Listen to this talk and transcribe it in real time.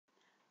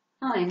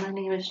Hi, my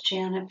name is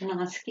Janet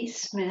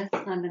Benoski-Smith.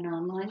 I'm an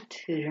online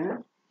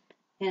tutor,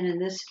 and in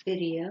this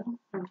video,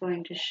 I'm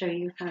going to show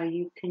you how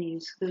you can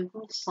use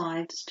Google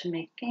Slides to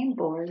make game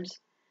boards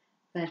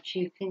that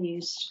you can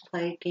use to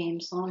play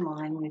games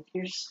online with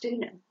your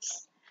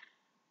students.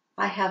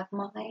 I have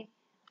my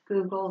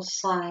Google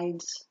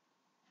Slides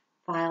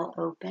file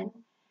open,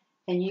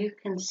 and you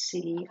can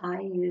see I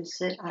use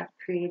it. I've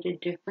created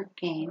different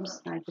games,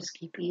 and I just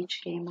keep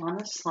each game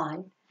on a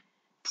slide.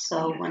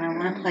 So when I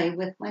want to play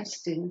with my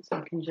students,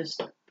 I can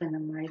just open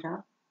them right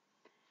up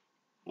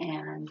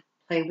and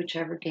play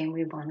whichever game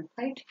we want to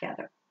play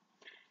together.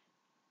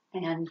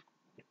 And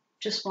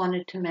just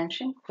wanted to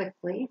mention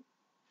quickly,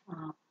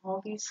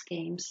 all these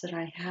games that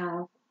I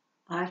have,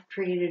 I've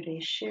created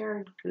a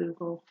shared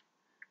Google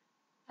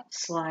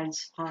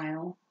Slides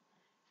file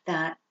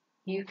that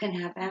you can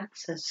have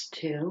access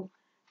to.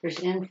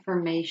 There's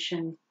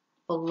information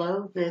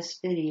below this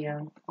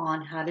video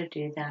on how to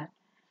do that.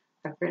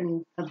 I've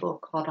written a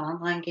book called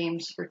Online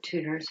Games for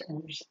Tutors,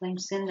 and there's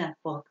links in that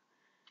book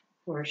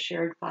for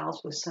shared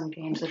files with some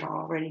games that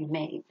are already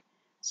made.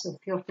 So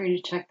feel free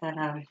to check that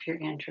out if you're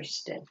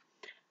interested.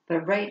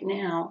 But right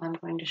now, I'm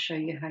going to show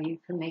you how you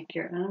can make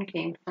your own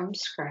game from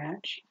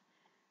scratch.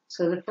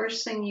 So the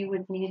first thing you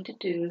would need to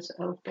do is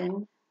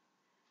open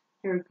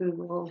your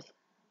Google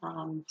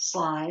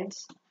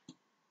Slides,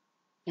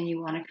 and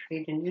you want to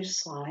create a new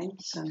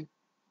slide. So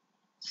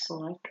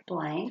select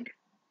blank,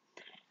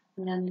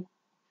 and then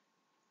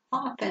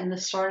often the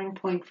starting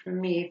point for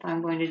me, if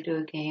I'm going to do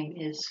a game,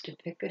 is to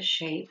pick a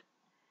shape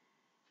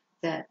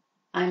that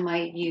I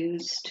might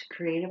use to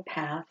create a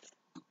path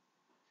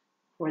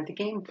for the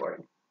game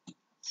board.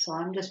 So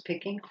I'm just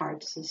picking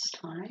hearts this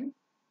time.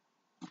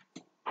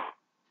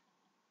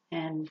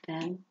 And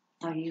then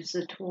I'll use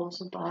the tools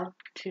above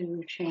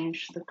to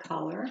change the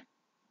color.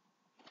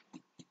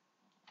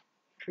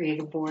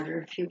 Create a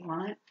border if you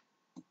want,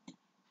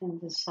 and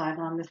decide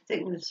on the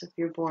thickness of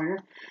your border.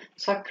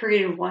 So I've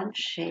created one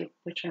shape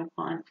which I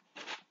want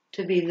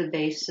to be the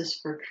basis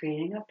for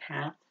creating a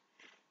path.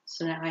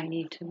 So now I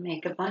need to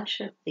make a bunch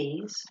of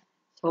these.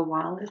 So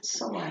while it's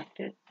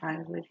selected, I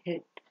would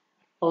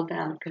hold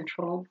down the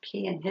Control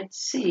key and hit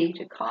C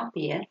to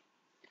copy it.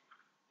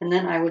 And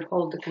then I would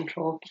hold the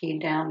Control key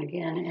down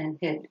again and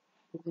hit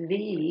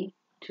V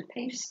to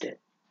paste it.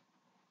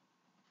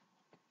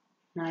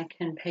 And I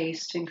can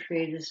paste and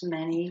create as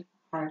many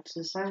hearts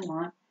as I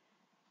want.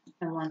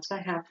 And once I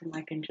have them,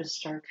 I can just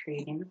start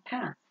creating a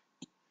path.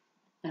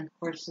 And of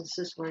course, this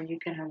is where you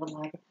can have a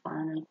lot of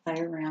fun and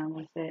play around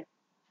with it.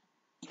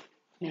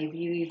 Maybe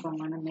you even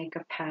want to make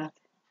a path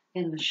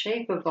in the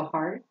shape of a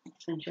heart,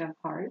 since you have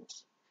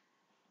hearts.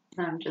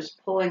 And I'm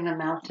just pulling them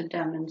out to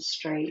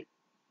demonstrate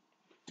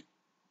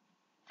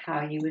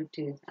how you would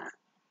do that.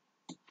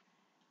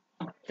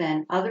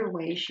 Then other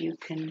ways you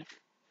can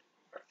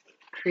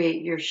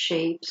create your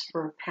shapes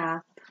for a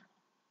path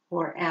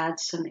or add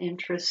some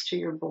interest to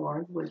your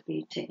board would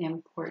be to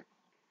import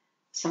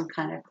some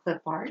kind of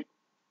clip art.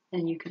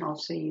 And you can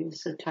also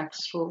use the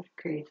text tool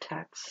to create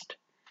text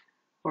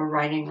or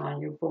writing on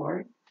your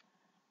board.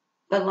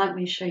 But let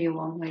me show you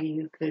one way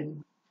you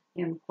could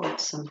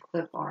import some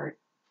clip art.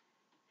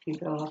 If you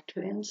go up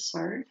to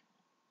Insert,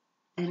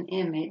 an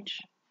Image,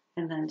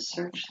 and then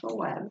search the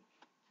web.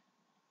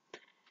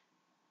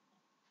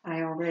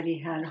 I already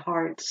had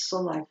hearts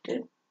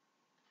selected.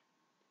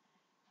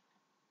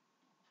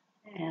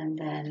 And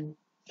then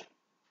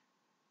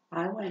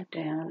I went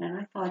down and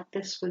I thought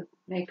this would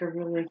make a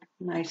really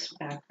nice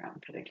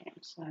background for the game.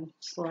 So I'm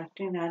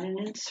selecting that and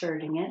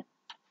inserting it.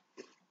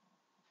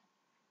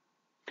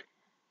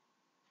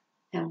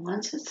 And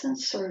once it's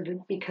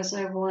inserted, because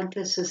I want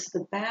this as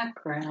the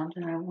background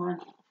and I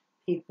want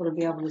people to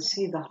be able to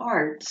see the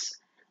hearts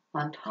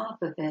on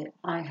top of it,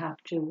 I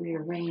have to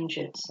rearrange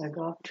it. So I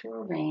go up to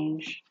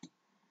Arrange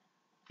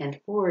and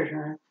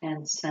Order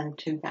and Send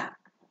to Back.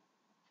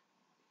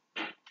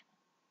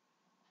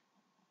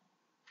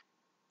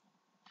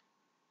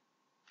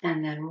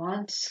 And then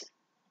once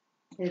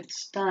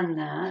it's done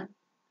that,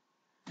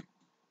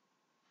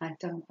 I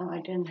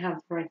didn't have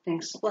the right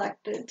thing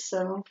selected,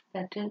 so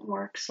that didn't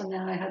work. So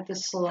now I had to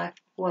select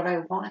what I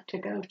want to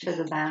go to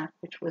the back,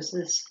 which was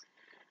this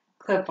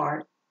clip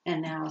art,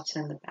 and now it's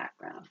in the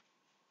background.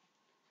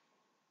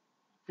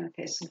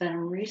 Okay, so then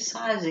I'm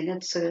resizing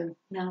it, so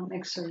now it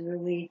makes a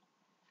really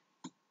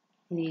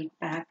neat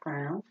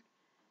background.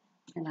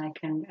 And I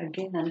can,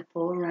 again,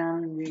 pull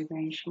around and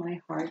rearrange my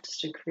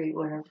hearts to create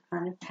whatever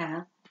kind of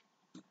path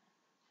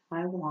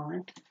I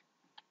want.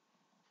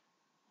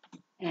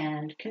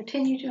 And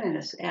continue doing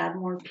this. Add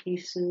more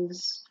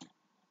pieces.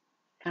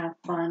 Have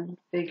fun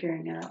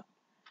figuring out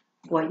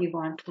what you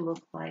want to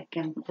look like.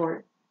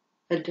 Import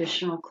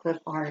additional clip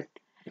art.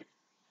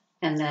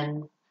 And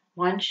then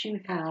once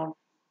you have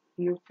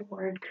your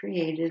board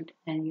created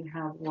and you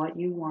have what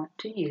you want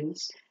to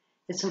use,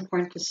 it's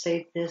important to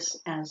save this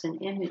as an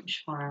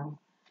image file,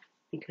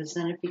 because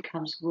then it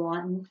becomes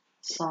one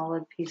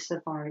solid piece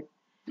of art.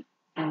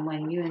 And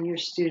when you and your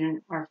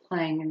student are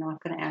playing, you're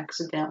not going to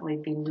accidentally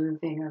be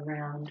moving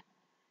around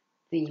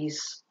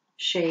these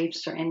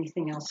shapes or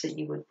anything else that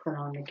you would put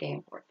on a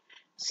game board.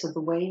 So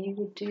the way you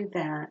would do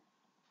that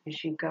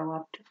is you go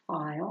up to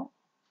File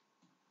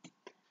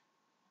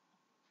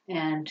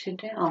and to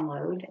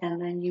Download, and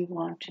then you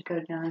want to go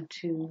down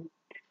to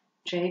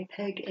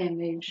JPEG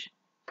Image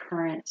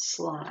Current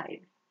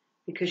Slide,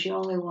 because you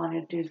only want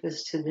to do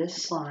this to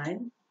this slide,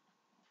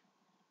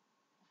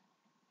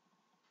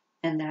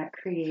 and that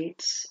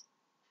creates,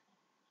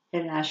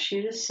 it asks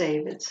you to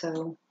save it,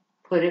 so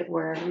put it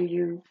wherever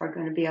you are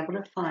going to be able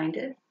to find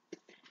it.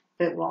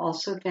 It will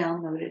also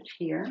download it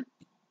here,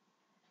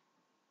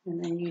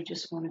 and then you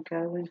just want to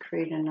go and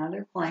create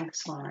another blank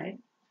slide.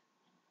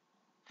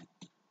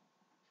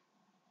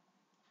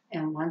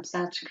 And once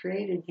that's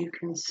created, you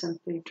can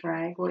simply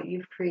drag what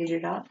you've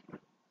created up,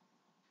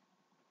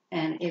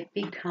 and it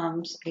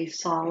becomes a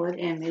solid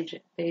image.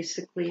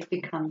 Basically, it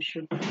becomes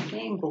your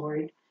game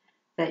board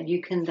that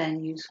you can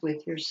then use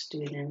with your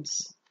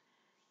students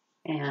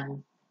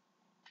and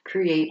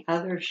create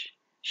other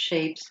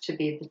shapes to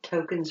be the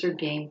tokens or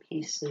game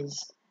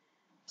pieces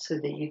so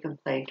that you can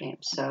play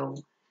games. So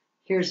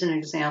here's an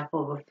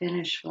example of a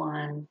finished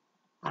one.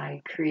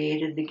 I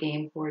created the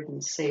game board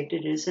and saved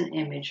it as an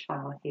image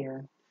file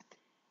here.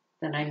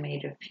 Then I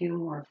made a few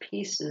more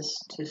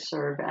pieces to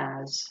serve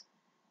as,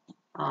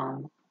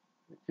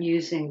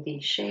 using the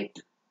shape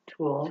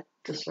tool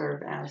to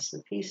serve as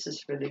the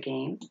pieces for the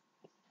game.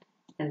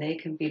 And they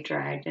can be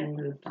dragged and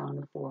moved on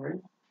the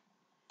board.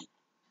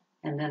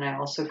 And then I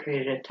also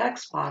created a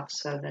text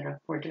box so that if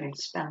we're doing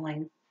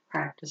spelling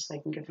practice, I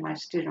can give my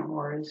student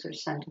words or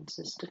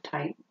sentences to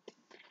type.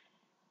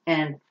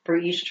 And for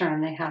each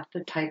turn, they have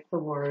to type the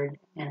word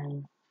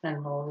and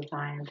then roll the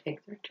die and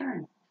take their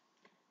turn.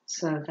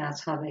 So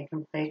that's how they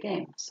can play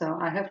games. So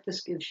I hope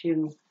this gives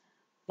you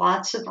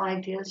lots of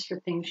ideas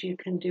for things you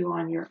can do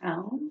on your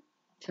own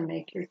to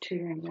make your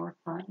tutoring more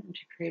fun and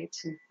to create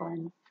some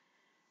fun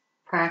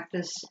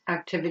practice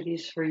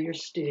activities for your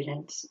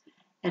students.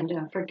 And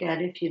don't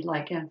forget, if you'd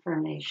like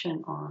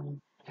information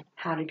on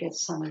how to get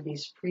some of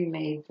these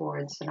pre-made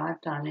boards that I've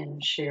done in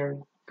a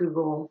shared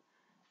Google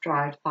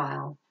Drive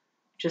file,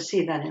 just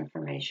see that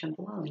information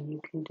below and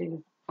you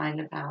can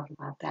find out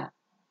about that.